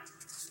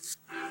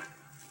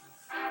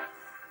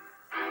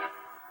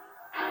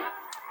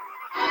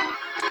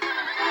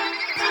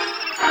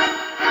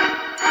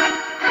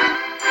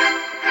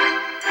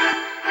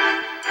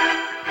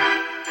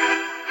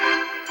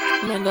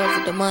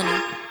the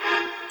money.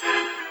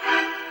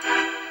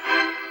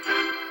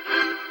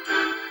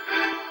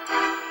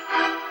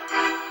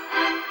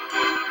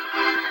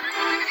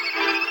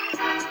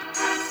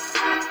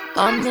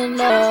 I'm in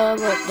love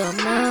with the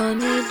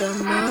money, the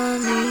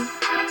money.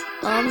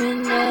 I'm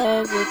in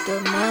love with the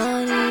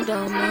money,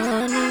 the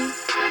money.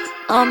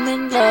 I'm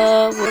in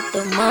love with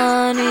the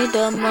money,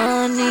 the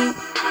money.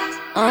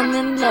 I'm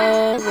in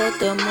love with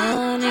the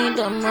money,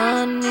 the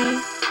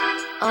money.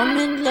 I'm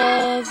in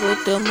love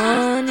with the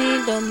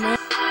money, the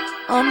money.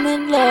 I'm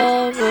in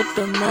love with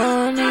the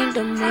money,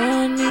 the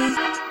money.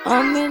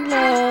 I'm in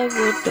love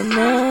with the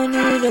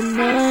money, the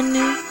money.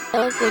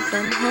 Love with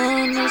them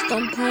honeys,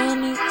 them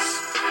honeys.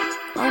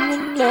 I'm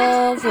in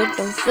love with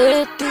them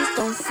 50s,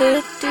 them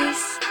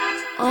 50s.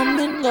 I'm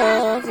in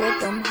love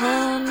with them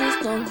honeys,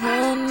 them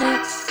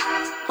honeys.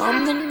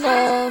 I'm in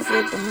love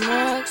with them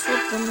racks,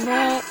 with them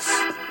racks.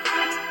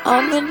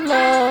 I'm in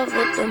love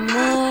with the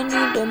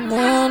money, the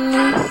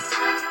money.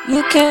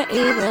 You can't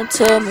even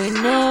tell me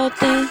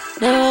nothing,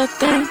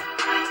 nothing.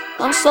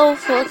 I'm so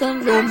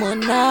fucking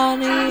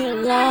Illuminati,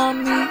 allow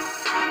me.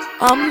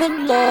 I'm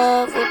in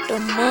love with the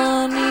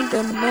money,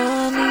 the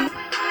money.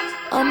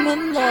 I'm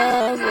in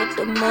love with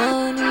the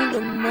money, the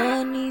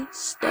money.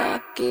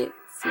 Stack it,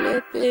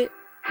 flip it,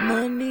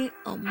 money,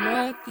 I'm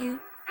racking.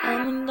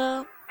 I'm in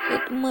love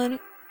with the money.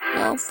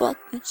 Yeah, I'm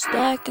fucking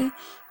stacking.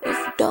 If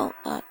you don't,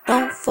 I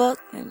don't fuck.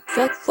 And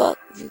fuck,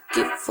 if you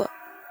give a fuck.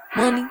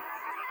 Money,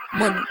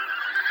 money,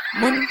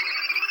 money,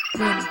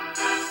 money.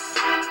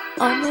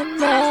 I'm in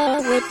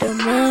love with the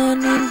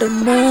money, the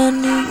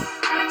money.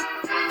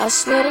 I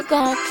swear to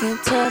God,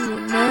 can't tell me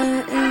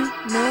nothing,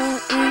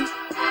 nothing.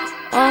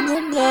 I'm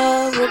in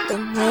love with the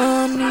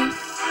money.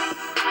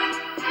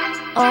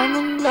 I'm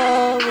in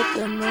love with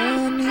the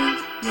money,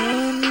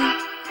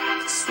 money.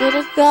 Swear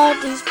to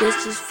God, these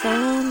bitches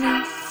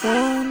phony,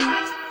 phony.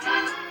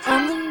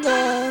 I'm in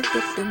love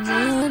with the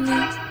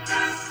money.